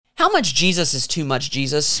How much Jesus is too much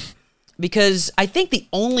Jesus? Because I think the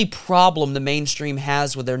only problem the mainstream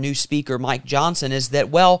has with their new speaker, Mike Johnson, is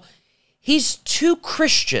that, well, he's too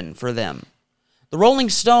Christian for them. The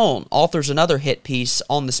Rolling Stone authors another hit piece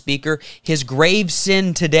on the speaker, his grave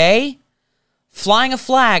sin today, flying a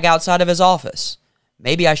flag outside of his office.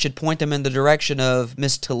 Maybe I should point him in the direction of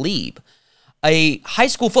Miss Tlaib. A high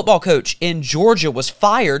school football coach in Georgia was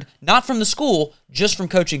fired, not from the school, just from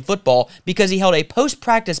coaching football, because he held a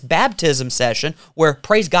post-practice baptism session where,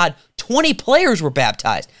 praise God, 20 players were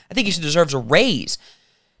baptized. I think he deserves a raise.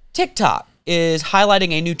 TikTok is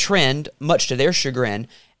highlighting a new trend, much to their chagrin,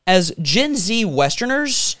 as Gen Z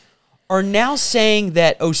Westerners are now saying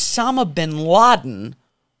that Osama bin Laden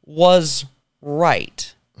was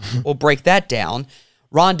right. We'll break that down.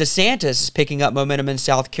 Ron DeSantis is picking up momentum in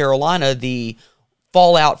South Carolina. The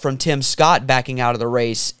fallout from Tim Scott backing out of the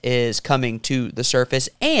race is coming to the surface.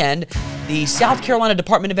 And the South Carolina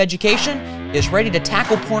Department of Education is ready to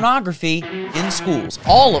tackle pornography in schools.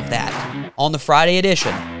 All of that on the Friday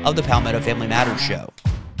edition of the Palmetto Family Matters Show.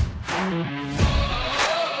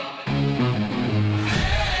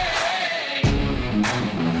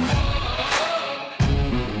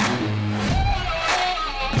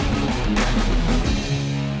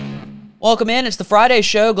 Welcome in. It's the Friday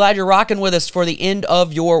show. Glad you're rocking with us for the end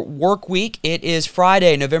of your work week. It is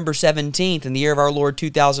Friday, November 17th, in the year of our Lord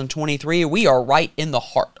 2023. We are right in the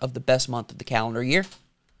heart of the best month of the calendar year.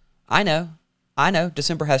 I know.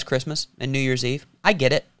 December has Christmas and New Year's Eve. I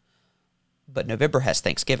get it. But November has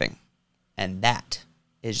Thanksgiving. And that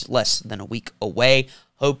is less than a week away.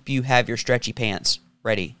 Hope you have your stretchy pants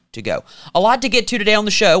ready to go. A lot to get to today on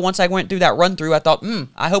the show. Once I went through that run through, I thought,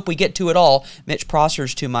 I hope we get to it all. Mitch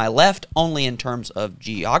Prosser's to my left, only in terms of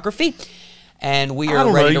geography. And we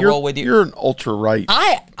are ready to roll with you. You're an ultra-right.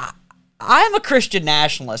 I'm a Christian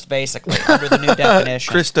nationalist, basically, under the new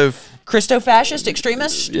definition. Christo-fascist,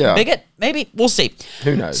 extremist, bigot, maybe? We'll see.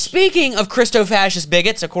 Who knows? Speaking of Christo-fascist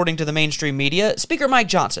bigots, according to the mainstream media, Speaker Mike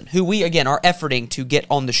Johnson, who we, again, are efforting to get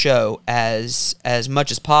on the show as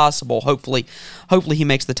much as possible. Hopefully he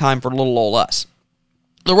makes the time for little old us.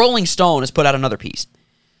 The Rolling Stone has put out another piece.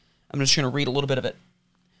 I'm just going to read a little bit of it.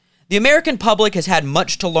 The American public has had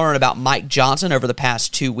much to learn about Mike Johnson over the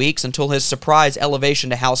past 2 weeks. Until his surprise elevation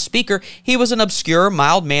to House Speaker, he was an obscure,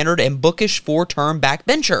 mild-mannered, and bookish four-term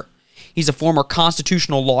backbencher. He's a former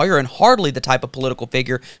constitutional lawyer and hardly the type of political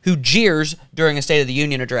figure who jeers during a State of the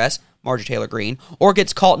Union address, Marjorie Taylor Greene, or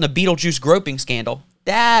gets caught in a Beetlejuice groping scandal.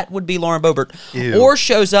 That would be Lauren Boebert. Ew. Or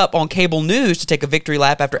shows up on cable news to take a victory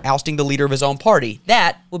lap after ousting the leader of his own party.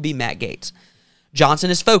 That would be Matt Gaetz.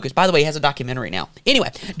 Johnson is focused. By the way, he has a documentary now.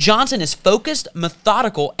 Anyway, Johnson is focused,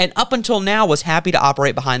 methodical, and up until now was happy to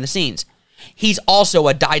operate behind the scenes. He's also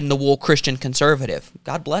a dyed-in-the-wool Christian conservative.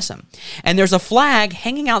 God bless him. And there's a flag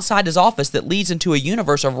hanging outside his office that leads into a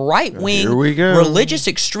universe of right-wing religious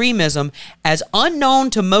extremism as unknown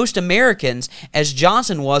to most Americans as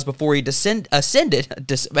Johnson was before he ascended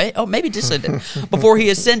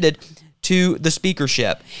to the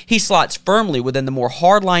speakership. He slots firmly within the more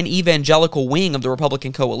hardline evangelical wing of the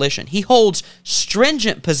Republican coalition. He holds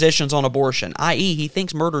stringent positions on abortion, i.e., he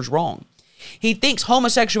thinks murder's wrong. He thinks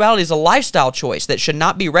homosexuality is a lifestyle choice that should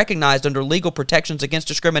not be recognized under legal protections against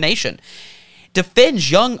discrimination.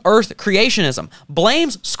 Defends young earth creationism,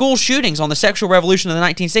 blames school shootings on the sexual revolution of the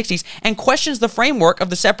 1960s, and questions the framework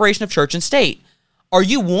of the separation of church and state. Are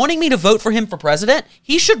you wanting me to vote for him for president?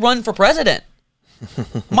 He should run for president.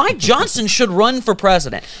 Mike Johnson should run for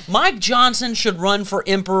president. Mike Johnson should run for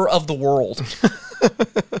emperor of the world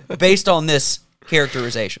based on this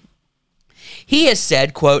characterization. He has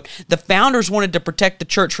said, quote, the founders wanted to protect the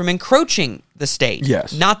church from encroaching the state,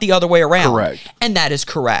 not the other way around. Correct. And that is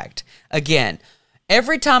correct. Again,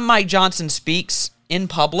 every time Mike Johnson speaks in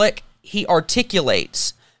public, he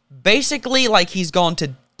articulates basically like he's gone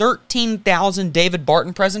to 13,000 David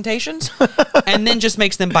Barton presentations and then just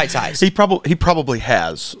makes them bite-sized. He probably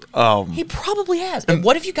has. He probably has. And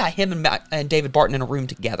what if you got him and David Barton in a room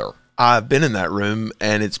together? I've been in that room,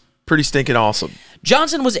 and it's pretty stinking awesome.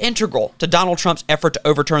 Johnson was integral to Donald Trump's effort to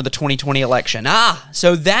overturn the 2020 election.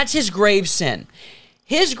 So that's his grave sin.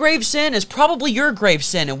 His grave sin is probably your grave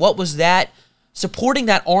sin. And what was that? Supporting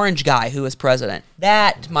that orange guy who is president.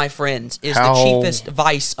 That, my friends, is the chiefest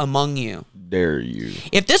vice among you. Dare you.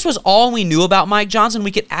 If this was all we knew about Mike Johnson,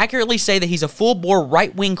 we could accurately say that he's a full-bore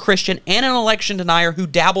right-wing Christian and an election denier who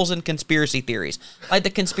dabbles in conspiracy theories. Like the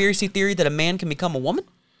conspiracy theory that a man can become a woman?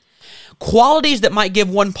 Qualities that might give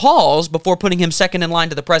one pause before putting him second in line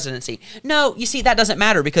to the presidency. No, you see, that doesn't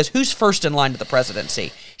matter because who's first in line to the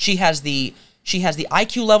presidency? She has the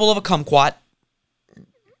IQ level of a kumquat,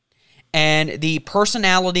 and the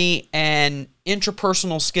personality and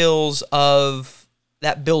interpersonal skills of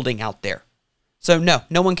that building out there. So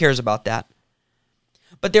no one cares about that.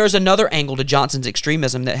 But there is another angle to Johnson's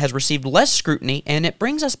extremism that has received less scrutiny, and it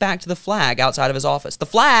brings us back to the flag outside of his office. The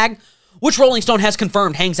flag, which Rolling Stone has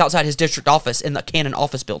confirmed hangs outside his district office in the Cannon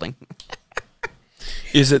office building.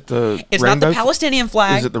 Is it the It's rainbow? not the Palestinian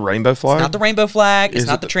flag. Is it the rainbow flag? It's not the rainbow flag. It's Is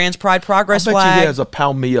not it the Trans Pride Progress I bet flag. you he has a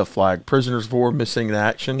Palmilla flag, Prisoners of War Missing in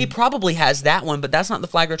Action. He probably has that one, but that's not the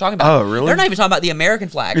flag they're talking about. Oh, really? They're not even talking about the American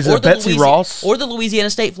flag. Is or it the Betsy Ross? Or the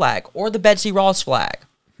Louisiana State flag. Or the Betsy Ross flag.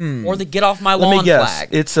 Or the Get Off My Let Lawn me guess. flag.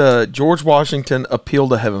 It's a George Washington Appeal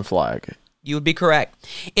to Heaven flag. You would be correct.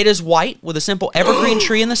 It is white with a simple evergreen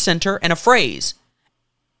tree in the center and a phrase,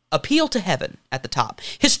 Appeal to Heaven, at the top.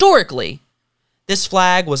 Historically, this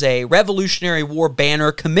flag was a Revolutionary War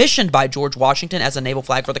banner commissioned by George Washington as a naval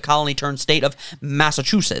flag for the colony-turned-state of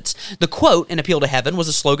Massachusetts. The quote, "An appeal to heaven," was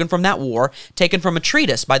a slogan from that war, taken from a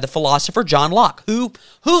treatise by the philosopher John Locke,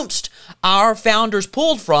 whomst our founders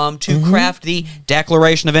pulled from to craft the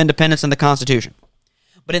Declaration of Independence and the Constitution.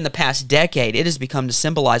 But in the past decade, it has become to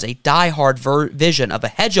symbolize a die-hard vision of a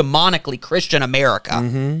hegemonically Christian America.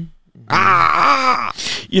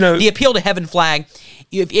 You know, The Appeal to Heaven flag,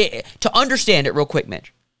 to understand it real quick,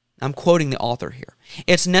 Mitch, I'm quoting the author here.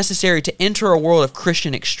 It's necessary to enter a world of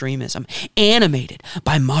Christian extremism, animated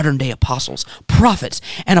by modern-day apostles, prophets,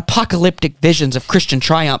 and apocalyptic visions of Christian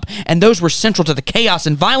triumph, and those were central to the chaos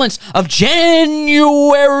and violence of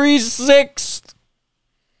January 6th.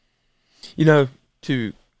 you know,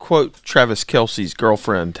 to quote Travis Kelce's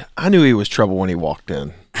girlfriend, I knew he was trouble when he walked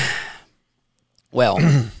in. Well,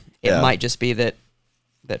 it Yeah. might just be that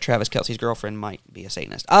Travis Kelce's girlfriend might be a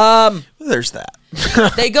Satanist. There's that.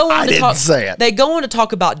 They go on I to didn't talk. say it. They go on to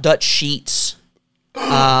talk about Dutch sheets.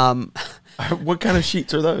 What kind of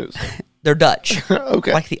sheets are those? They're Dutch,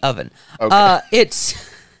 Okay. like the oven. Okay.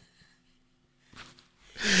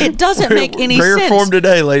 It doesn't make any Rare sense. form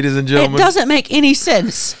today, ladies and It gentlemen. doesn't make any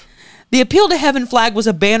sense. The Appeal to Heaven flag was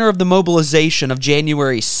a banner of the mobilization of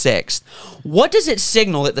January 6th. What does it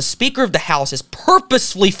signal that the Speaker of the House is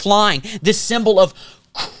purposefully flying this symbol of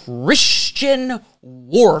Christian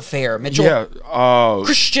warfare, Mitchell? Yeah.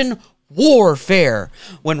 Christian warfare.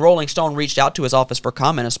 When Rolling Stone reached out to his office for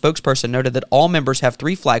comment, a spokesperson noted that all members have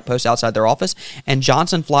 3 flag posts outside their office, and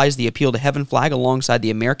Johnson flies the Appeal to Heaven flag alongside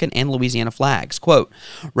the American and Louisiana flags. Quote,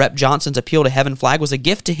 Rep. Johnson's Appeal to Heaven flag was a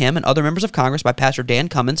gift to him and other members of Congress by Pastor Dan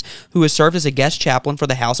Cummins, who has served as a guest chaplain for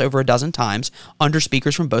the House over a dozen times under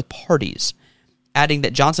speakers from both parties. Adding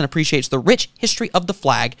that Johnson appreciates the rich history of the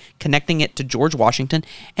flag, connecting it to George Washington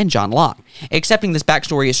and John Locke. Accepting this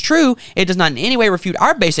backstory is true, it does not in any way refute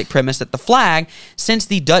our basic premise that the flag, since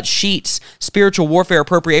the Dutch sheets' spiritual warfare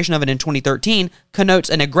appropriation of it in 2013, connotes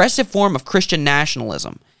an aggressive form of Christian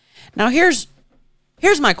nationalism. Now here's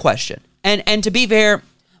my question, and to be fair,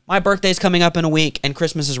 my birthday's coming up in a week, and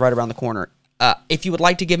Christmas is right around the corner. If you would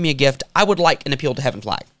like to give me a gift, I would like an Appeal to Heaven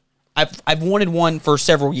flag. I've wanted one for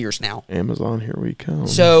several years now. Amazon, here we come.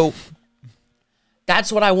 So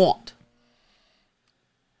that's what I want.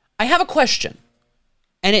 I have a question,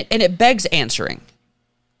 and it begs answering.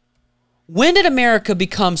 When did America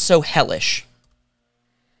become so hellish?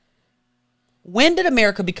 When did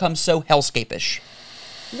America become so hellscapish?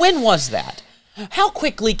 When was that? How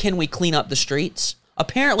quickly can we clean up the streets?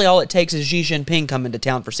 Apparently all it takes is Xi Jinping coming to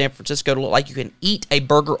town for San Francisco to look like you can eat a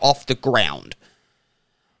burger off the ground.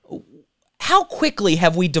 How quickly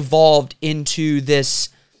have we devolved into this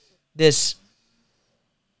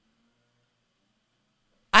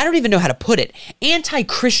I don't even know how to put it,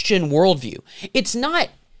 anti-Christian worldview. It's not,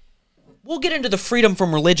 we'll get into the freedom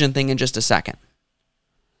from religion thing in just a second.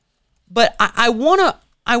 But I want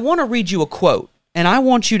to read you a quote, and I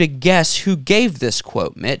want you to guess who gave this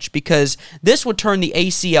quote, Mitch, because this would turn the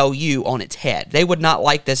ACLU on its head. They would not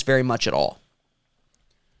like this very much at all.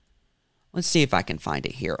 Let's see if I can find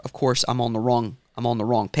it here. Of course, I'm on the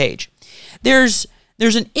wrong page. There's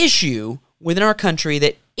an issue within our country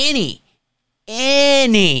that any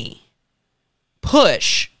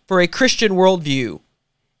push for a Christian worldview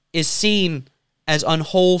is seen as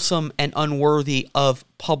unwholesome and unworthy of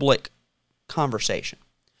public conversation.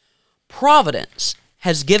 Providence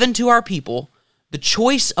has given to our people the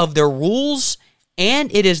choice of their rules, and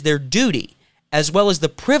it is their duty, as well as the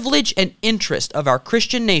privilege and interest of our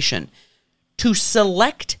Christian nation, to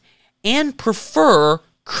select and prefer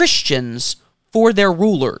Christians for their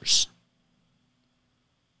rulers.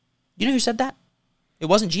 You know who said that? It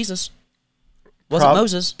wasn't Jesus. It wasn't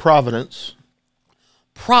Moses. Providence.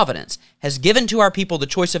 providence has given to our people the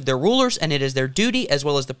choice of their rulers, and it is their duty as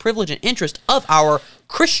well as the privilege and interest of our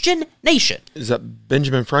Christian nation. Is that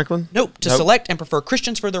Benjamin Franklin? Nope. To select and prefer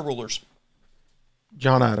Christians for their rulers.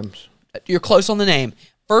 John Adams. You're close on the name.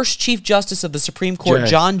 First Chief Justice of the Supreme Court,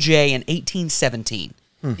 John Jay, in 1817.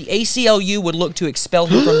 The ACLU would look to expel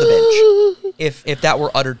him from the bench if that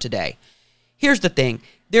were uttered today. Here's the thing.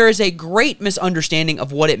 There is a great misunderstanding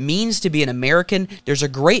of what it means to be an American. There's a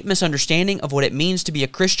great misunderstanding of what it means to be a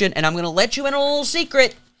Christian, and I'm going to let you in a little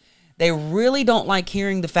secret. They really don't like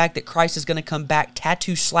hearing the fact that Christ is going to come back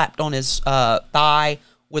tattoo slapped on his thigh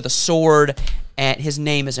with a sword, and his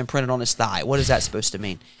name is imprinted on his thigh. What is that supposed to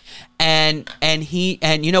mean? And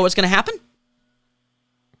you know what's going to happen?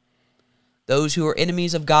 Those who are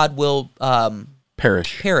enemies of God will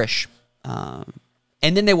perish. And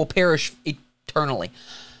then they will perish eternally.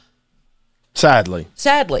 Sadly,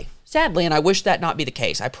 and I wish that not be the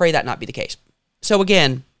case. I pray that not be the case. So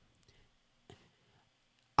again,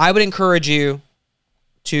 I would encourage you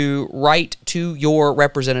to write to your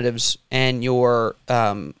representatives and your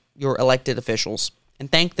elected officials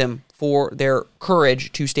and thank them for their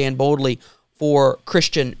courage to stand boldly for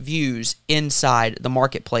Christian views inside the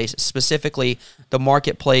marketplace, specifically the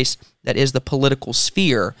marketplace that is the political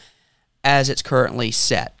sphere as it's currently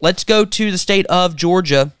set. Let's go to the state of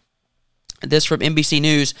Georgia. This from NBC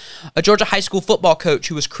News. A Georgia high school football coach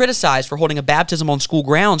who was criticized for holding a baptism on school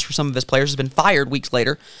grounds for some of his players has been fired weeks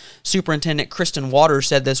later. Superintendent Kristen Waters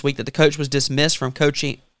said this week that the coach was dismissed from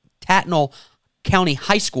coaching Tattnall County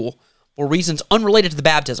High School for reasons unrelated to the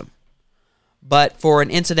baptism, but for an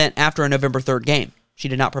incident after a November 3rd game. She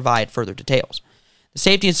did not provide further details. The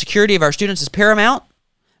safety and security of our students is paramount.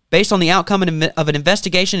 Based on the outcome of an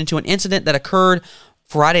investigation into an incident that occurred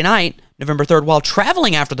Friday night, November 3rd, while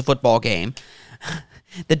traveling after the football game,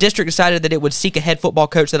 the district decided that it would seek a head football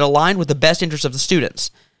coach that aligned with the best interests of the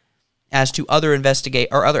students. As to other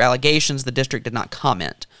allegations, the district did not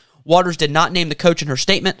comment. Waters did not name the coach in her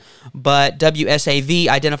statement, but WSAV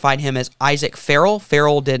identified him as Isaac Farrell.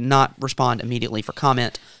 Farrell did not respond immediately for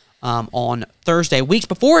comment on Thursday. Weeks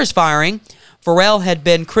before his firing, Farrell had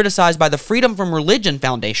been criticized by the Freedom from Religion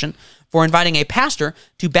Foundation for inviting a pastor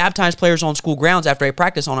to baptize players on school grounds after a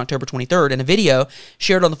practice on October 23rd. In a video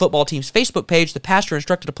shared on the football team's Facebook page, the pastor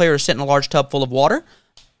instructed a player to sit in a large tub full of water,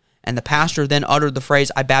 and the pastor then uttered the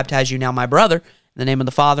phrase, "I baptize you now, my brother," in the name of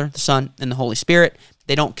the Father, the Son, and the Holy Spirit.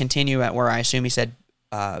 They don't continue at where I assume he said,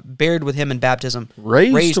 buried with him in baptism,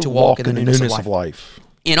 raised to walk in the newness of life.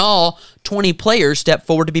 In all, 20 players stepped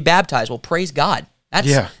forward to be baptized. Well, praise God.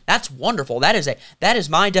 That's wonderful. That is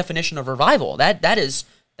my definition of revival. That is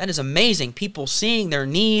amazing. People seeing their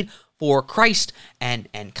need for Christ and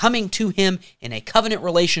coming to him in a covenant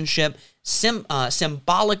relationship,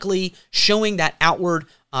 symbolically showing that outward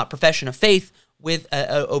profession of faith with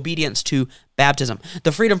obedience to baptism.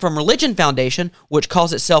 The Freedom from Religion Foundation, which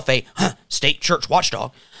calls itself a state church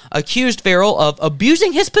watchdog, accused Farrell of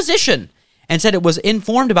abusing his position and said it was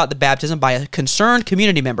informed about the baptism by a concerned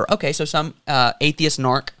community member. Okay, so some atheist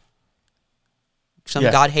narc, some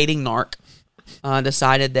God-hating narc,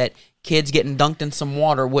 decided that kids getting dunked in some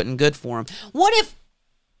water wasn't good for them. What if...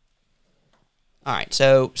 All right,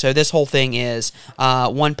 so this whole thing is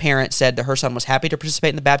one parent said that her son was happy to participate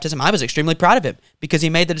in the baptism. I was extremely proud of him because he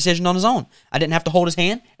made the decision on his own. I didn't have to hold his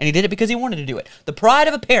hand, and he did it because he wanted to do it. The pride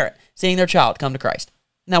of a parent seeing their child come to Christ.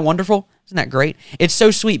 Isn't that wonderful? Isn't that great? It's so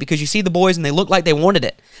sweet because you see the boys and they look like they wanted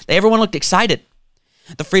it. Everyone looked excited.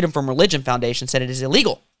 The Freedom from Religion Foundation said it is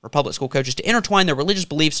illegal for public school coaches to intertwine their religious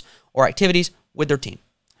beliefs or activities with their team.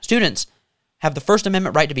 Students have the First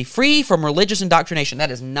Amendment right to be free from religious indoctrination. That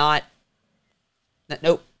is not...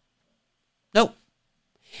 Nope.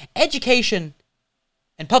 Education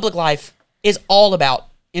and public life is all about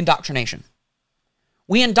indoctrination.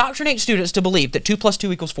 We indoctrinate students to believe that 2 +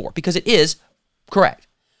 2 = 4 because it is correct.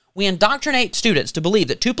 We indoctrinate students to believe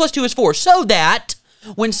that 2 + 2 is 4 so that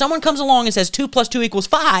when someone comes along and says 2 + 2 =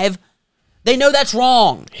 5, they know that's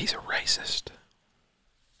wrong. He's a racist.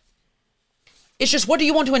 It's just, what do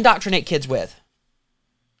you want to indoctrinate kids with?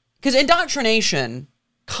 Because indoctrination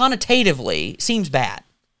connotatively seems bad.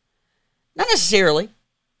 Not necessarily.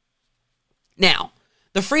 Now,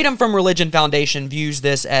 the Freedom from Religion Foundation views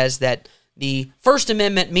this as that the First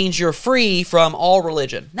Amendment means you're free from all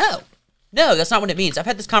religion. No, that's not what it means. I've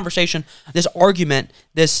had this conversation, this argument,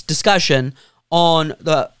 this discussion on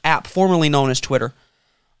the app formerly known as Twitter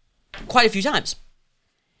quite a few times.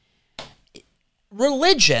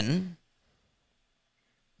 Religion,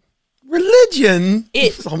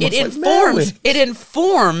 it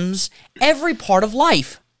informs every part of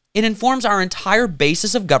life. It informs our entire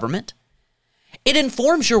basis of government. It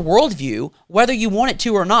informs your worldview, whether you want it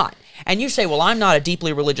to or not. And you say, well, I'm not a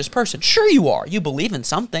deeply religious person. Sure you are. You believe in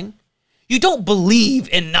something. You don't believe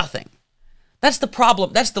in nothing. That's the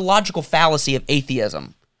problem. That's the logical fallacy of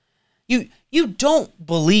atheism. You don't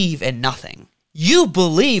believe in nothing. You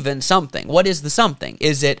believe in something. What is the something?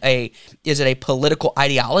 Is it a political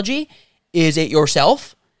ideology? Is it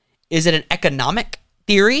yourself? Is it an economic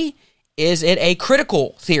theory? Is it a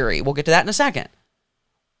critical theory? We'll get to that in a second.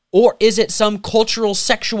 Or is it some cultural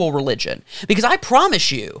sexual religion? Because I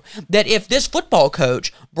promise you that if this football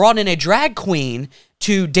coach brought in a drag queen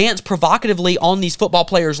to dance provocatively on these football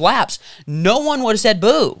players' laps, no one would have said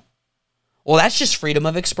boo. Well, that's just freedom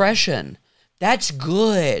of expression. That's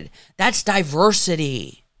good. That's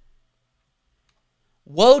diversity.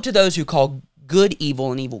 Woe to those who call good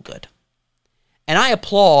evil and evil good. And I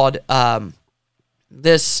applaud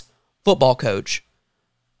this football coach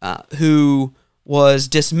who was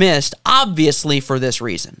dismissed, obviously for this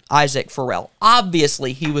reason. Isaac Farrell.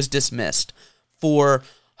 Obviously, he was dismissed for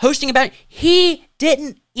hosting about it. He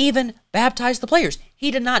didn't even baptize the players. He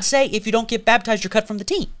did not say, if you don't get baptized, you're cut from the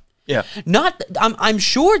team. Yeah. I'm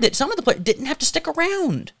sure that some of the players didn't have to stick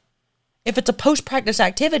around. If it's a post-practice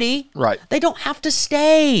activity, right, they don't have to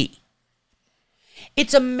stay.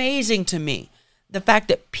 It's amazing to me, the fact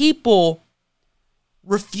that people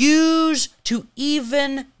refuse to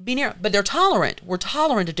even be near, but they're tolerant. We're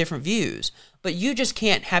tolerant of different views, but you just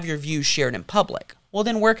can't have your views shared in public. Well,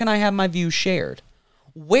 then where can I have my views shared?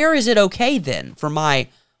 Where is it okay then for my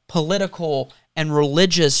political and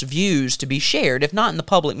religious views to be shared? If not in the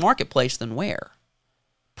public marketplace, then where?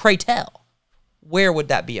 Pray tell, where would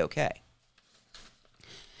that be okay?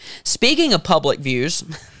 Speaking of public views,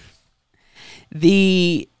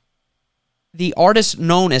 the artist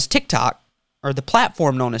known as TikTok, or the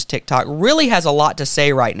platform known as TikTok, really has a lot to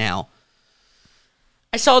say right now.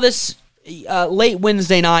 I saw this late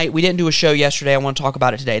Wednesday night. We didn't do a show yesterday. I want to talk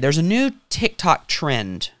about it today. There's a new TikTok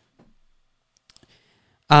trend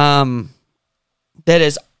that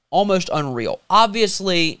is almost unreal.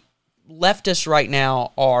 Obviously, leftists right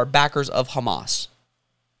now are backers of Hamas.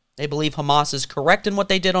 They believe Hamas is correct in what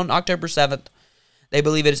they did on October 7th. They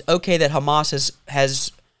believe it is okay that Hamas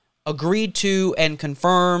has agreed to and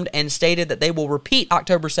confirmed and stated that they will repeat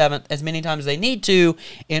October 7th as many times as they need to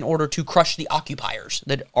in order to crush the occupiers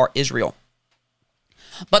that are Israel.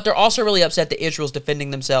 But they're also really upset that Israel's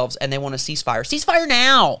defending themselves and they want a ceasefire. Ceasefire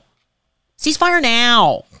now! Ceasefire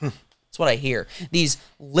now! That's what I hear. These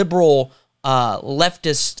liberal,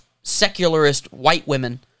 leftist, secularist white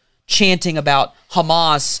women chanting about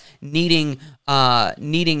Hamas needing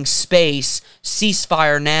space,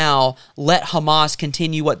 ceasefire now, let Hamas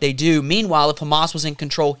continue what they do. Meanwhile, if Hamas was in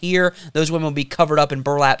control here, those women would be covered up in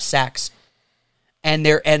burlap sacks, and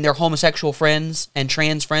their homosexual friends and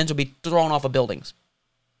trans friends would be thrown off of buildings.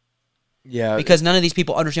 Yeah. Because none of these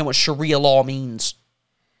people understand what Sharia law means.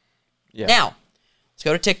 Yeah. Now, let's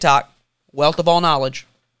go to TikTok, wealth of all knowledge.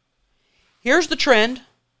 Here's the trend.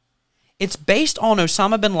 It's based on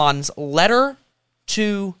Osama bin Laden's letter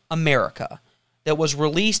to America that was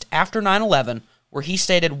released after 9/11, where he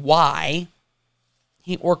stated why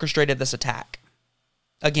he orchestrated this attack.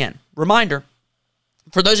 Again, reminder,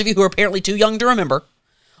 for those of you who are apparently too young to remember,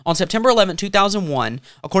 on September 11, 2001,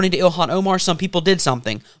 according to Ilhan Omar, some people did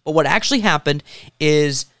something, but what actually happened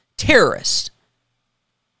is terrorists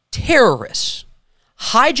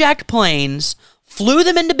hijacked planes, flew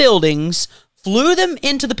them into buildings, flew them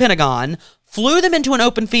into the Pentagon, flew them into an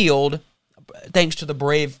open field, thanks to the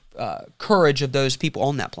brave courage of those people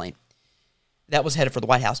on that plane that was headed for the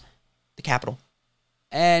White House, the Capitol.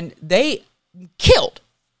 And they killed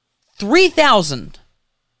 3,000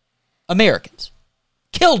 Americans.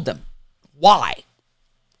 Killed them. Why?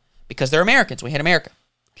 Because they're Americans. We hate America.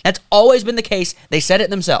 That's always been the case. They said it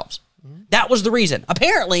themselves. That was the reason.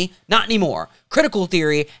 Apparently, not anymore. Critical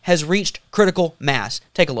theory has reached critical mass.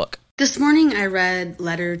 Take a look. This morning I read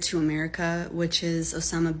Letter to America, which is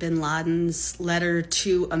Osama bin Laden's letter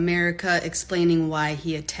to America explaining why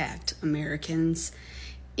he attacked Americans.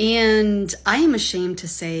 And I am ashamed to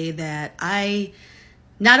say that I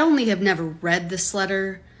not only have never read this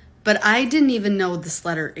letter, but I didn't even know this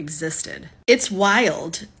letter existed. It's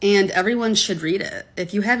wild, and everyone should read it.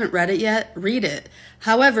 If you haven't read it yet, read it.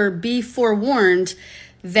 However, be forewarned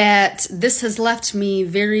that this has left me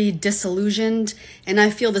very disillusioned, and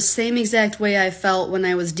I feel the same exact way I felt when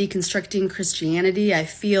I was deconstructing Christianity. I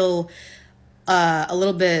feel a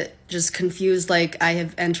little bit just confused, like I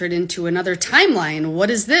have entered into another timeline.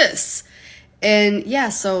 What is this? And yeah,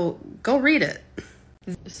 so go read it.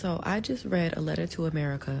 So I just read A Letter to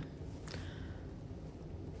America,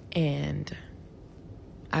 and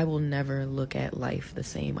I I will never look at life the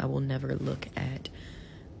same. I will never look at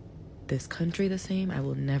this country the same.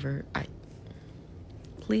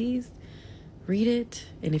 Please read it.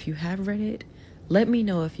 And if you have read it, let me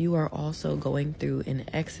know if you are also going through an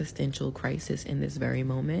existential crisis in this very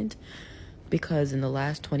moment. Because in the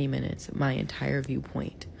last 20 minutes, my entire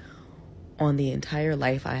viewpoint on the entire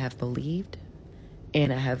life I have believed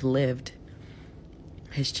and I have lived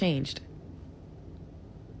has changed.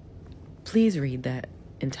 Please read that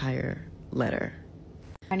entire letter.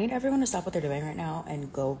 I need everyone to stop what they're doing right now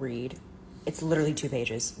and go read. It's literally 2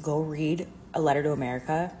 pages. Go read A Letter to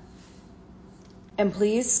America. And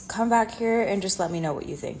please come back here and just let me know what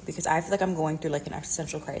you think, because I feel like I'm going through like an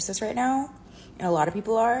existential crisis right now, and a lot of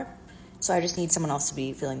people are. So I just need someone else to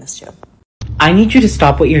be feeling this too. I need you to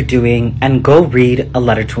stop what you're doing and go read A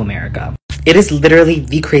Letter to America. It is literally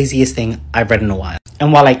the craziest thing I've read in a while.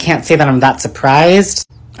 And while I can't say that I'm that surprised,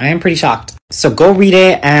 I am pretty shocked. So go read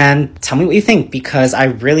it and tell me what you think, because I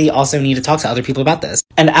really also need to talk to other people about this.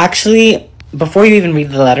 And actually, before you even read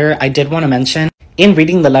the letter, I did want to mention, in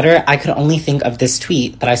reading the letter, I could only think of this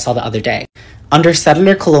tweet that I saw the other day. Under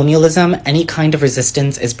settler colonialism, any kind of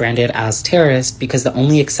resistance is branded as terrorist because the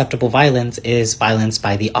only acceptable violence is violence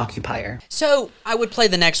by the occupier. So I would play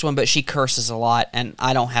the next one, but she curses a lot, and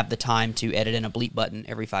I don't have the time to edit in a bleep button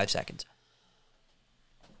every 5 seconds.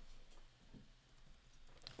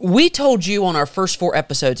 We told you on our first 4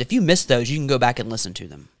 episodes, if you missed those, you can go back and listen to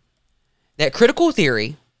them, that critical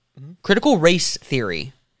theory, critical race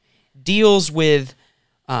theory, deals with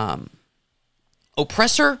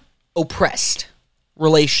oppressor-oppressed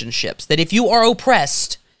relationships. That if you are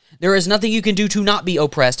oppressed, there is nothing you can do to not be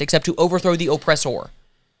oppressed except to overthrow the oppressor.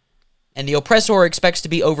 And the oppressor expects to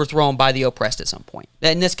be overthrown by the oppressed at some point.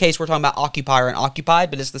 In this case, we're talking about occupier and occupied,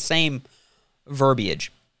 but it's the same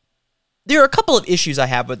verbiage. There are a couple of issues I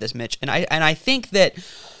have with this, Mitch, and I think that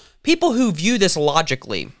people who view this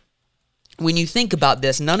logically, when you think about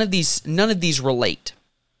this, none of these relate.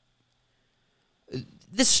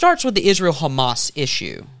 This starts with the Israel-Hamas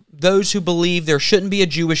issue. Those who believe there shouldn't be a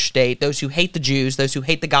Jewish state, those who hate the Jews, those who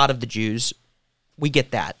hate the God of the Jews, we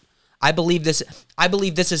get that. I believe this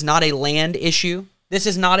is not a land issue. This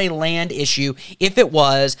is not a land issue. If it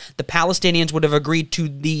was, the Palestinians would have agreed to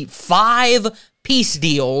the 5 peace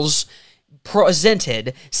deals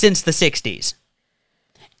presented since the 60s.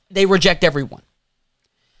 They reject everyone.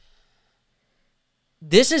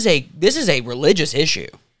 This is a religious issue.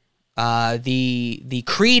 The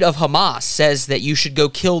creed of Hamas says that you should go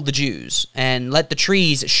kill the Jews and let the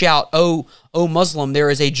trees shout, "Oh Muslim, there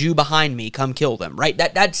is a Jew behind me, come kill them." Right?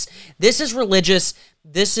 This is religious.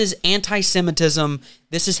 This is anti-Semitism.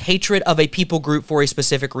 This is hatred of a people group for a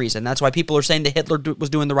specific reason. That's why people are saying that Hitler was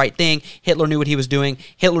doing the right thing. Hitler knew what he was doing.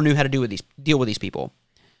 Hitler knew how to deal with these people.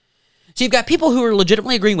 So you've got people who are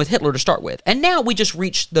legitimately agreeing with Hitler to start with. And now we just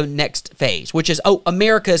reached the next phase, which is,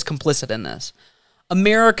 America is complicit in this.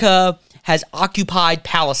 America has occupied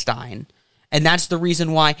Palestine, and that's the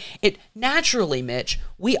reason why naturally, Mitch,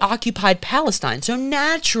 we occupied Palestine. So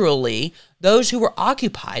naturally, those who were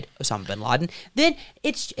occupied, Osama bin Laden, then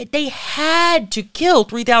they had to kill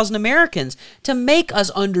 3,000 Americans to make us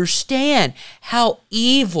understand how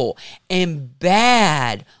evil and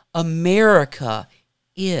bad America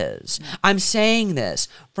is. I'm saying this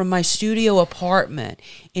from my studio apartment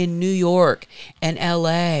in New York and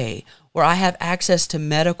LA, where I have access to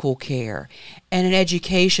medical care and an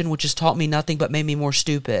education which has taught me nothing but made me more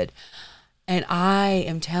stupid. And I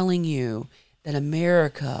am telling you that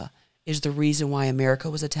America is the reason why America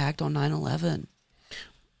was attacked on 9/11.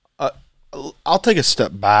 I'll take a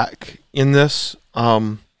step back in this.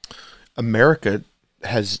 America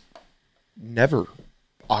has never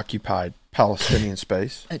occupied Palestinian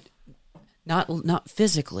space. Not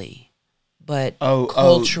physically, but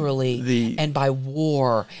culturally, and by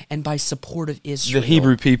war, and by support of Israel. The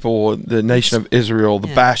Hebrew people, the nation of Israel, the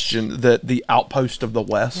bastion, the outpost of the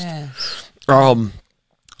West. Yes.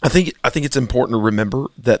 I think it's important to remember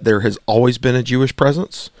that there has always been a Jewish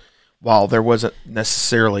presence. While there wasn't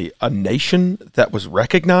necessarily a nation that was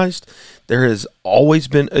recognized, there has always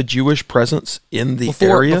been a Jewish presence in the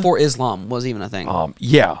area. Before Islam was even a thing.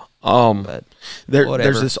 But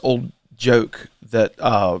there's this old joke that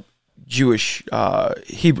Jewish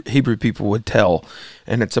Hebrew people would tell,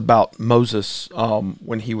 and it's about Moses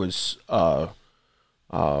when he was a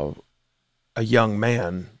young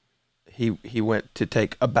man. He went to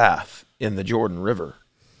take a bath in the Jordan River.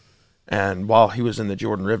 And while he was in the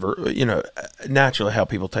Jordan River, naturally how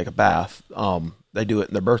people take a bath, they do it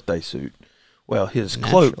in their birthday suit. Well, his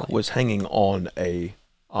cloak was hanging on a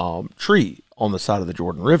tree on the side of the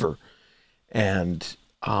Jordan River. And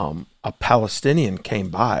a Palestinian came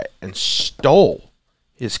by and stole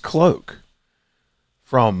his cloak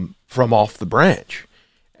from off the branch,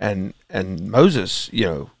 and Moses,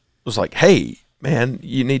 was like, "Hey, man,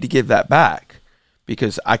 you need to give that back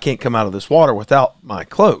because I can't come out of this water without my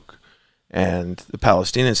cloak." And the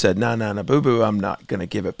Palestinian said, "No, boo-boo, I'm not going to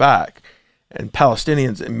give it back." And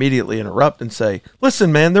Palestinians immediately interrupt and say,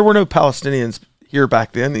 "Listen, man, there were no Palestinians here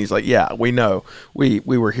back then." And he's like, "Yeah, we know. We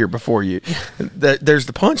were here before you." There's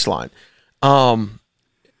the punchline.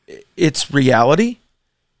 It's reality,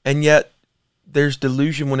 and yet there's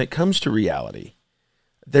delusion when it comes to reality.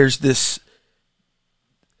 There's this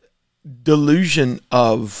delusion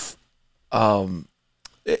of, and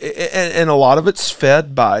a lot of it's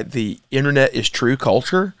fed by the internet is true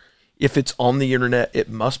culture. If it's on the internet, it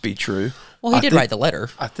must be true. Well, he did write the letter.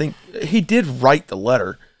 I think he did write the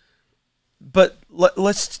letter. But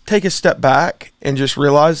let's take a step back and just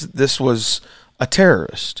realize that this was a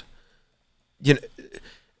terrorist.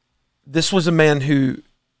 This was a man who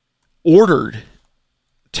ordered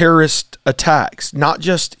terrorist attacks, not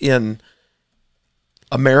just in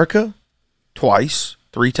America, twice,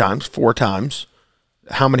 3 times, 4 times.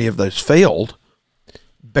 How many of those failed?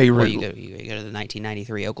 Beirut. Well, you go to the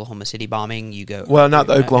 1993 Oklahoma City bombing. You go. Well, not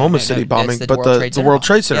the Oklahoma City bombing, but the World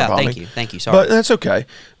Trade Center bombing. Thank you. Sorry, but that's okay.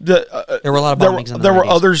 There were a lot of bombings. There were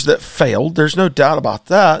others that failed. There's no doubt about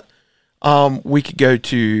that. We could go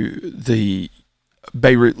to the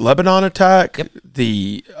Beirut, Lebanon attack,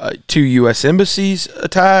 the 2 U.S. embassies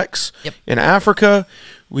attacks in Africa.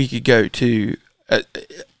 We could go to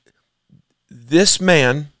this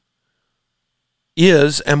man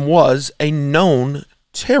is and was a known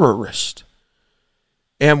terrorist,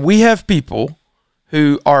 and we have people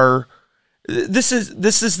who are. This is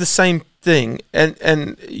the same thing,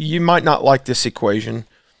 and you might not like this equation.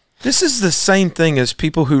 This is the same thing as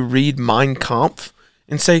people who read Mein Kampf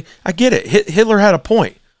and say, "I get it. Hitler had a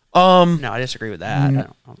point." No, I disagree with that. I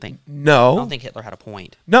don't think Hitler had a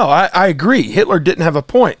point. No, I agree. Hitler didn't have a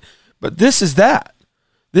point, but this is that.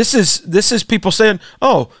 This is people saying,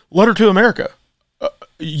 "Oh, letter to America."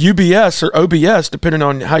 UBS or OBS, depending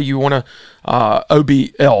on how you want to,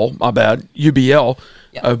 OBL, my bad, UBL,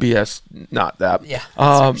 OBS, not that. Yeah,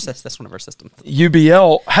 that's one of our systems.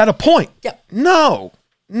 UBL had a point. Yep. No.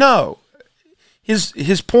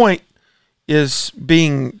 His point is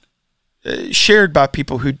being shared by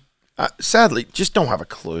people who, sadly, just don't have a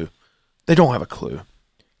clue. They don't have a clue.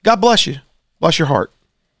 God bless you. Bless your heart.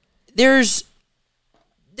 There's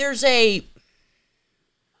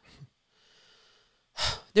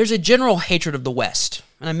a general hatred of the West.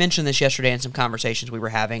 And I mentioned this yesterday in some conversations we were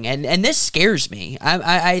having, and this scares me.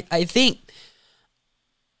 I think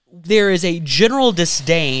there is a general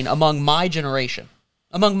disdain among my generation.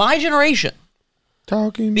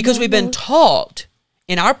 Because we've been taught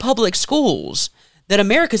in our public schools that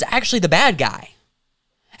America's actually the bad guy.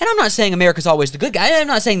 And I'm not saying America's always the good guy. I'm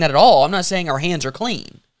not saying that at all. I'm not saying our hands are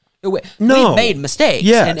clean. We've made mistakes,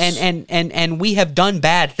 and we have done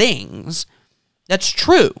bad things. That's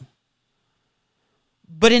true.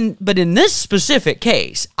 But in this specific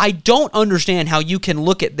case, I don't understand how you can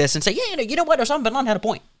look at this and say, yeah, you know what, Osama bin Laden had a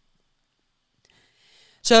point.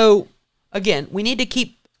 So, again, we need to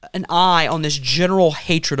keep an eye on this general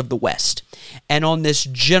hatred of the West and on this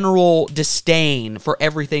general disdain for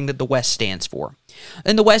everything that the West stands for.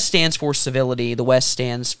 And the West stands for civility, the West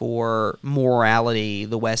stands for morality,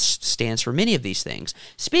 the West stands for many of these things.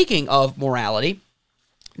 Speaking of morality,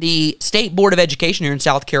 the State Board of Education here in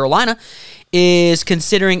South Carolina is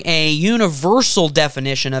considering a universal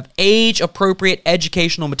definition of age-appropriate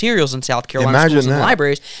educational materials in South Carolina schools and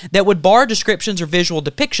libraries that would bar descriptions or visual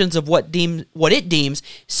depictions of what it deems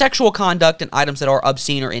sexual conduct and items that are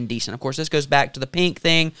obscene or indecent. Of course, this goes back to the Pink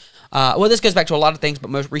thing. This goes back to a lot of things, but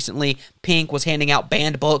most recently, Pink was handing out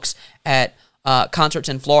banned books at concerts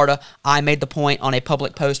in Florida. I made the point on a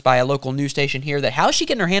public post by a local news station here that how is she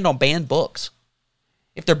getting her hand on banned books?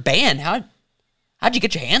 If they're banned, how'd you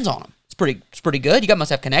get your hands on them? It's pretty good. You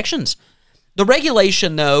must have connections. The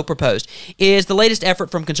regulation, though, proposed is the latest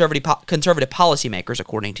effort from conservative policymakers,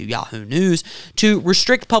 according to Yahoo News, to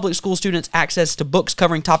restrict public school students' access to books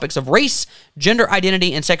covering topics of race, gender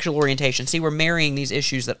identity, and sexual orientation. See, we're marrying these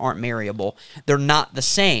issues that aren't marryable. They're not the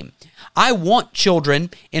same. I want children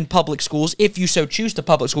in public schools, if you so choose to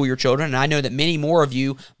public school your children, and I know that many more of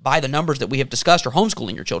you, by the numbers that we have discussed, are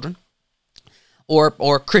homeschooling your children.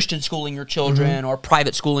 Or Christian schooling your children, or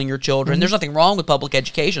private schooling your children. There's nothing wrong with public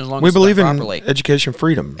education as long as it's done properly. We believe in education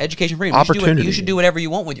freedom. Opportunity. You should do whatever you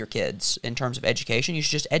want with your kids in terms of education. You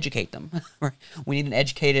should just educate them. We need an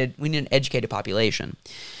educated population.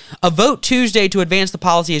 A vote Tuesday to advance the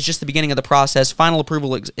policy is just the beginning of the process. Final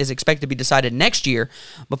approval is expected to be decided next year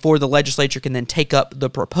before the legislature can then take up the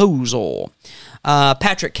proposal.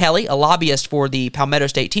 Patrick Kelly, a lobbyist for the Palmetto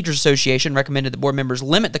State Teachers Association, recommended that board members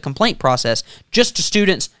limit the complaint process just to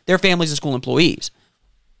students, their families, and school employees.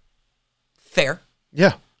 Fair.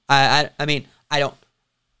 Yeah. I mean, I don't...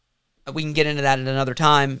 We can get into that at another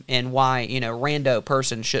time and why, rando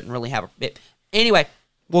person shouldn't really have it. Anyway,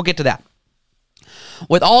 we'll get to that.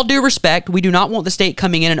 With all due respect, we do not want the state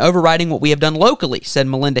coming in and overriding what we have done locally, said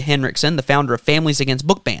Melinda Henriksen, the founder of Families Against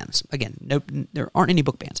Book Bans. Again, no, there aren't any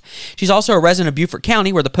book bans. She's also a resident of Beaufort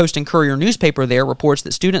County, where the Post and Courier newspaper there reports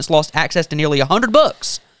that students lost access to nearly 100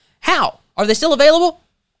 books. How? Are they still available?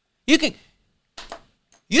 You can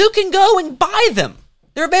go and buy them.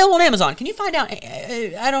 They're available on Amazon. Can you find out?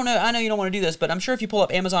 I don't know. I know you don't want to do this, but I'm sure if you pull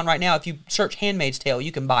up Amazon right now, if you search Handmaid's Tale,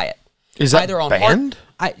 you can buy it. Is that either on banned?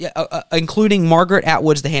 Including Margaret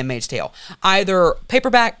Atwood's The Handmaid's Tale. Either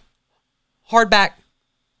paperback, hardback,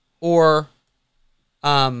 or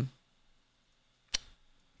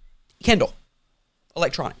Kindle,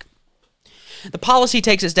 electronic. The policy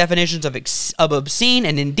takes its definitions of obscene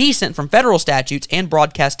and indecent from federal statutes and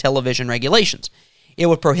broadcast television regulations. It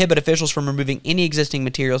would prohibit officials from removing any existing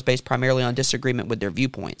materials based primarily on disagreement with their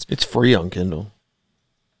viewpoints. It's free on Kindle.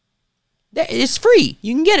 It's free.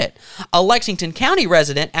 You can get it. A Lexington County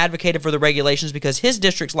resident advocated for the regulations because his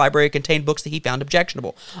district's library contained books that he found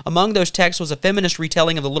objectionable. Among those texts was a feminist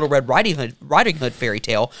retelling of the Little Red Riding Hood fairy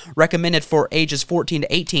tale, recommended for ages 14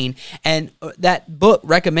 to 18, and that book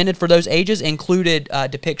recommended for those ages included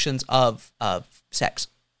depictions of sex.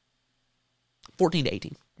 14 to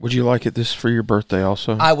 18. Would you like this for your birthday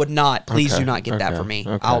also? I would not. Please do not get that for me.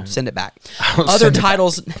 I'll send it back. Other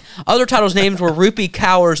titles named were Rupi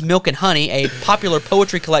Kaur's Milk and Honey, a popular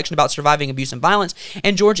poetry collection about surviving abuse and violence,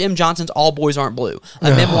 and George M. Johnson's All Boys Aren't Blue, a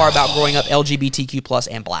memoir about growing up LGBTQ+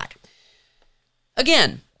 and black.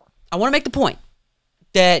 Again, I want to make the point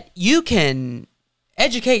that you can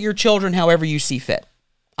educate your children however you see fit.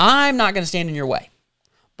 I'm not going to stand in your way.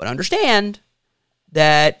 But understand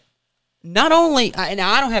that not only,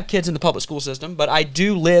 now I don't have kids in the public school system, but I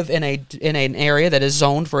do live in an area that is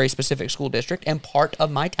zoned for a specific school district, and part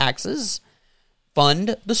of my taxes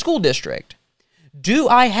fund the school district. Do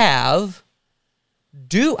I have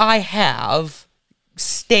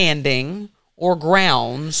standing or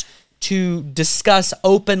grounds to discuss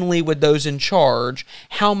openly with those in charge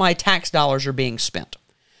how my tax dollars are being spent?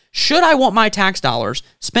 Should I want my tax dollars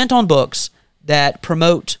spent on books that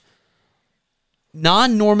promote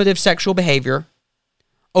non-normative sexual behavior,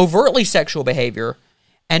 overtly sexual behavior,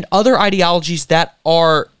 and other ideologies that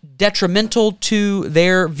are detrimental to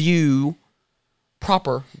their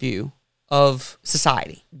proper view of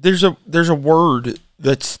society? There's a word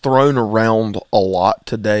that's thrown around a lot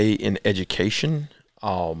today in education,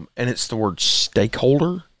 and it's the word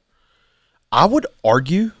stakeholder. I would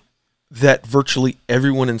argue that virtually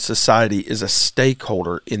everyone in society is a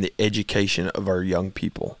stakeholder in the education of our young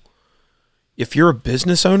people. If you're a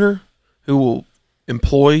business owner who will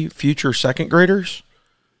employ future second graders,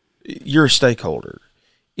 you're a stakeholder.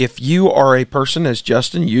 If you are a person, as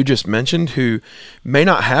Justin, you just mentioned, who may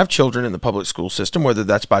not have children in the public school system, whether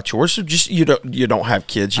that's by choice or just you don't have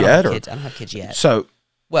kids yet. I don't have kids yet. So,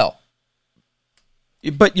 well,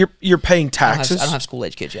 but you're paying taxes. I don't have school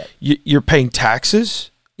age kids yet. You're paying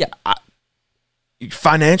taxes. Yeah.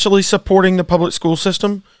 Financially supporting the public school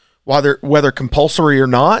system, whether compulsory or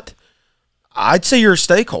not. I'd say you're a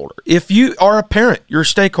stakeholder. If you are a parent, you're a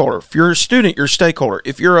stakeholder. If you're a student, you're a stakeholder.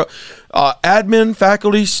 If you're a admin,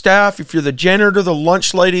 faculty, staff, if you're the janitor, the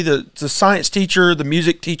lunch lady, the science teacher, the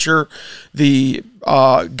music teacher, the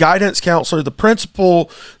guidance counselor, the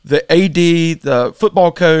principal, the AD, the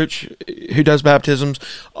football coach who does baptisms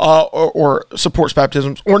or supports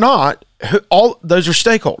baptisms or not, all those are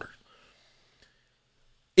stakeholders.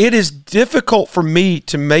 It is difficult for me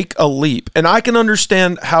to make a leap, and I can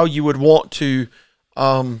understand how you would want to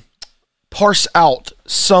parse out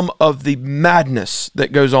some of the madness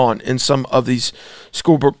that goes on in some of these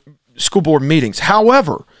school board meetings.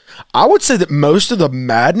 However, I would say that most of the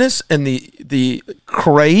madness and the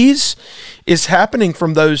craze is happening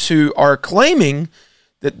from those who are claiming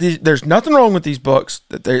that there's nothing wrong with these books,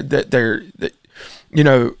 that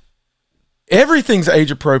everything's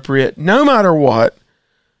age appropriate no matter what.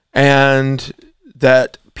 And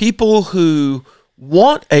that people who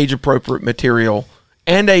want age-appropriate material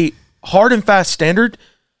and a hard and fast standard,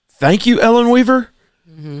 thank you, Ellen Weaver,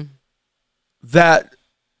 that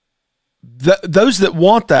those that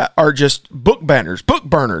want that are just book banners, book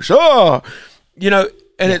burners. And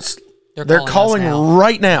they're calling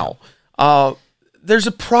right now. there's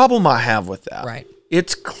a problem I have with that. Right.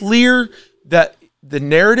 It's clear that the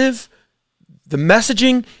narrative, the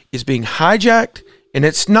messaging is being hijacked, and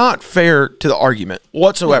it's not fair to the argument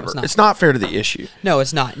whatsoever. No, it's not fair to the issue. No,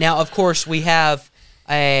 it's not. Now, of course, we have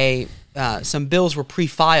some bills were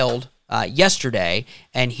pre-filed yesterday,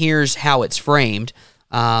 and here's how it's framed.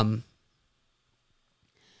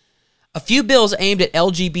 A few bills aimed at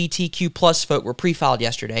LGBTQ plus folk were pre-filed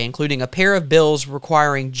yesterday, including a pair of bills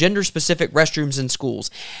requiring gender-specific restrooms in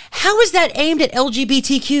schools. How is that aimed at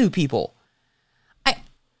LGBTQ people?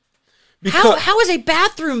 How is a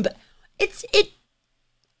bathroom?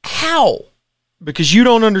 How? Because you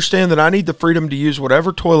don't understand that I need the freedom to use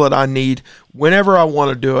whatever toilet I need whenever I want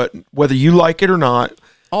to do it, whether you like it or not.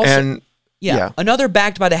 Also, and yeah, another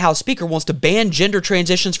backed by the House Speaker wants to ban gender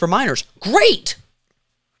transitions for minors. Great.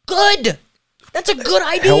 Good. That's a good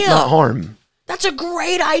idea. Help, not harm. That's a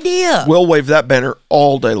great idea. We'll wave that banner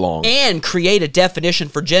all day long. And create a definition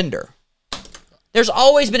for gender. There's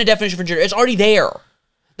always been a definition for gender. It's already there.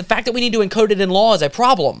 The fact that we need to encode it in law is a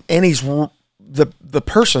problem. And the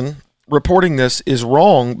person reporting this is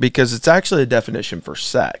wrong because it's actually a definition for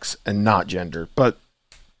sex and not gender. But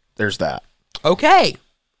there's that. Okay.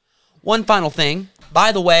 One final thing.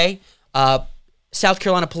 By the way, South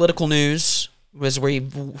Carolina political news was where you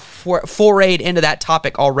forayed into that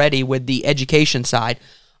topic already with the education side.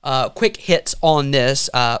 Quick hits on this.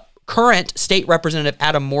 Current State Representative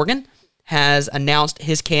Adam Morgan has announced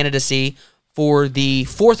his candidacy for the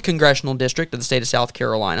 4th Congressional District of the state of South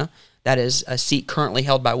Carolina. That is a seat currently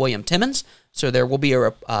held by William Timmons. So there will be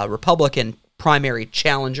a Republican primary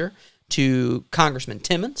challenger to Congressman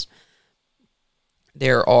Timmons.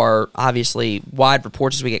 There are obviously wide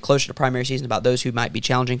reports as we get closer to primary season about those who might be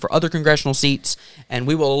challenging for other congressional seats, and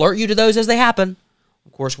we will alert you to those as they happen.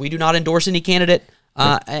 Of course, we do not endorse any candidate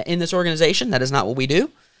in this organization. That is not what we do,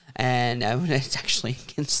 and it's actually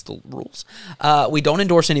against the rules. We don't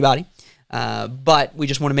endorse anybody, but we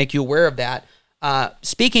just want to make you aware of that.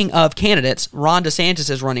 Speaking of candidates, Ron DeSantis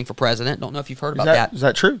is running for president. Don't know if you've heard about that. Is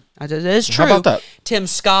that true? It is true. How about that? Tim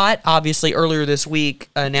Scott, obviously, earlier this week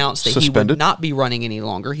announced that Suspended. he would not be running any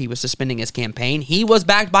longer. He was suspending his campaign. He was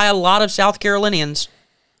backed by a lot of South Carolinians.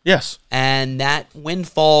 Yes. And that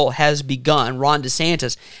windfall has begun. Ron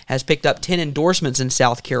DeSantis has picked up 10 endorsements in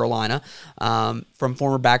South Carolina from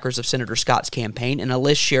former backers of Senator Scott's campaign. In a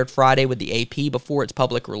list shared Friday with the AP before its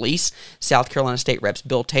public release, South Carolina State Reps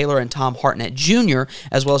Bill Taylor and Tom Hartnett Jr.,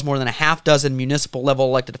 as well as more than a half dozen municipal-level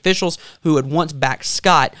elected officials who had once backed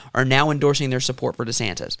Scott, are now endorsing their support for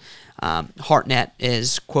DeSantis. Hartnett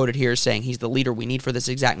is quoted here saying he's the leader we need for this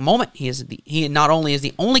exact moment. He not only is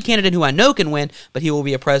the only candidate who I know can win, but he will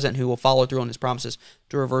be a president who will follow through on his promises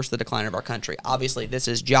to reverse the decline of our country. Obviously, this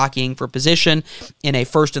is jockeying for position in a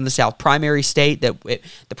first in the South primary state.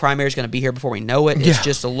 The primary is going to be here before we know it. It's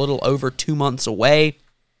just a little over 2 months away.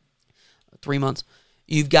 3 months.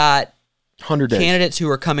 You've got 100 days. Candidates who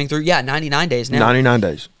are coming through. Yeah, 99 days now. 99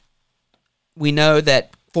 days. We know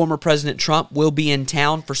that former President Trump will be in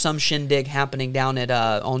town for some shindig happening down at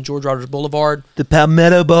on George Rogers Boulevard. The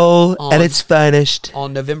Palmetto Bowl at its finest.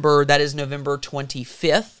 On November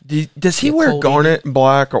 25th. Does he wear garnet and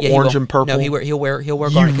black or orange and purple? No, he'll wear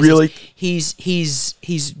garnet. Really? He's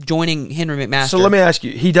joining Henry McMaster. So let me ask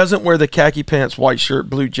you, he doesn't wear the khaki pants, white shirt,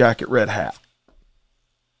 blue jacket, red hat.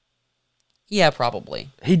 Yeah, probably.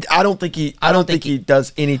 I don't think he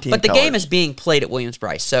does any team But the colors. game is being played at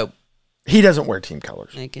Williams-Brice, so he doesn't wear team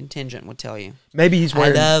colors. a contingent would tell you. Maybe he's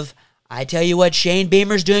wearing. I tell you what, Shane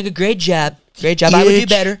Beamer's doing a great job. Great job. I would do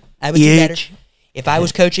better. If I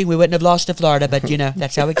was coaching, we wouldn't have lost to Florida, but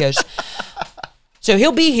that's how it goes. So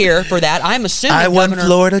he'll be here for that. I'm assuming I won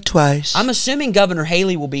Florida twice. I'm assuming Governor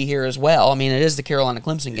Haley will be here as well. I mean, it is the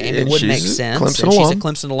Carolina-Clemson game. It would make sense. Clemson and alum. she's a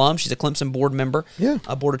Clemson alum. She's a Clemson board member,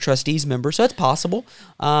 a Board of Trustees member. So it's possible.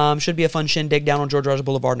 Should be a fun shindig down on George Rogers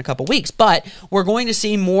Boulevard in a couple weeks. But we're going to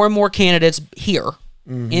see more and more candidates here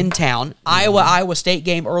in town. Iowa State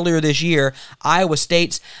game earlier this year. Iowa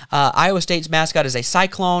State's mascot is a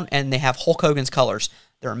cyclone, and they have Hulk Hogan's colors.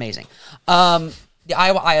 They're amazing. The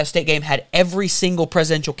Iowa State game had every single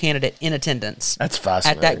presidential candidate in attendance. That's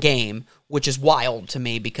fascinating. At that game, which is wild to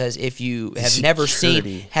me because if you have never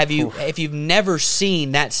seen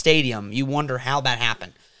that stadium, you wonder how that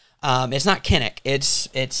happened. It's not Kinnick.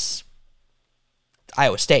 It's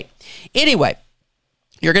Iowa State. Anyway,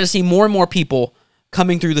 you're going to see more and more people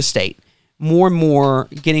coming through the state, more and more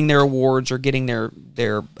getting their awards or getting their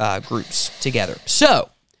groups together. So,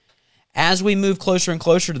 As we move closer and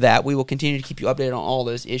closer to that, we will continue to keep you updated on all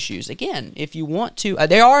those issues. Again, if you want to,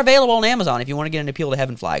 they are available on Amazon. If you want to get an Appeal to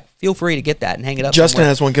Heaven flag, feel free to get that and hang it up. Justin somewhere.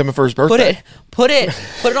 has one coming for his birthday. Put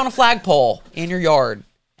it on a flagpole in your yard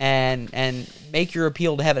and make your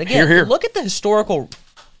appeal to heaven. Again, Here. Look at the historical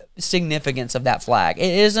significance of that flag.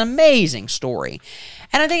 It is an amazing story.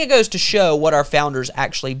 And I think it goes to show what our founders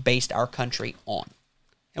actually based our country on.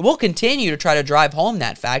 And we'll continue to try to drive home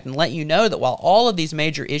that fact and let you know that while all of these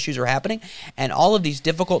major issues are happening and all of these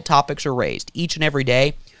difficult topics are raised each and every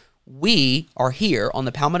day, we are here on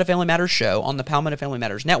the Palmetto Family Matters show, on the Palmetto Family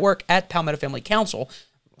Matters Network, at Palmetto Family Council,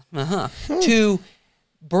 to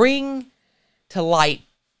bring to light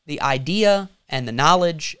the idea and the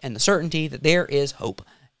knowledge and the certainty that there is hope,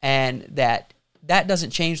 and that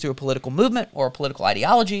doesn't change through a political movement or a political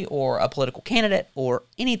ideology or a political candidate or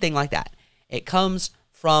anything like that. It comes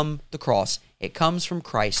from the cross. It comes from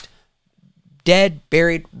Christ, dead,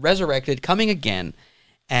 buried, resurrected, coming again,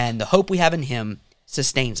 and the hope we have in him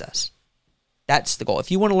sustains us. That's the goal.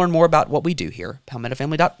 If you want to learn more about what we do here,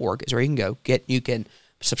 palmettofamily.org is where you can go. You can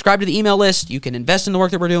subscribe to the email list. You can invest in the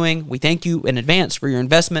work that we're doing. We thank you in advance for your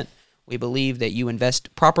investment. We believe that you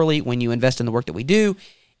invest properly when you invest in the work that we do.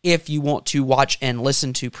 If you want to watch and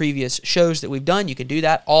listen to previous shows that we've done, you can do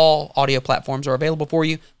that. All audio platforms are available for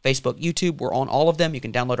you. Facebook, YouTube, we're on all of them. You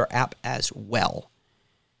can download our app as well.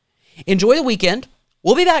 Enjoy the weekend.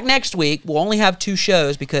 We'll be back next week. We'll only have 2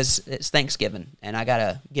 shows because it's Thanksgiving, and I got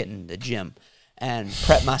to get in the gym and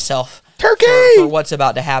prep myself for what's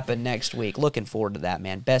about to happen next week. Looking forward to that,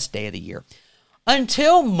 man. Best day of the year.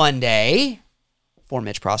 Until Monday, for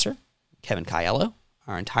Mitch Prosser, Kevin Caiello,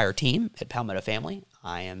 our entire team at Palmetto Family,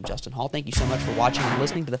 I am Justin Hall. Thank you so much for watching and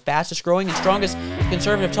listening to the fastest growing and strongest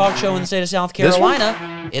conservative talk show in the state of South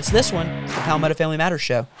Carolina. It's this one. It's the Palmetto Family Matters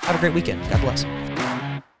Show. Have a great weekend. God bless.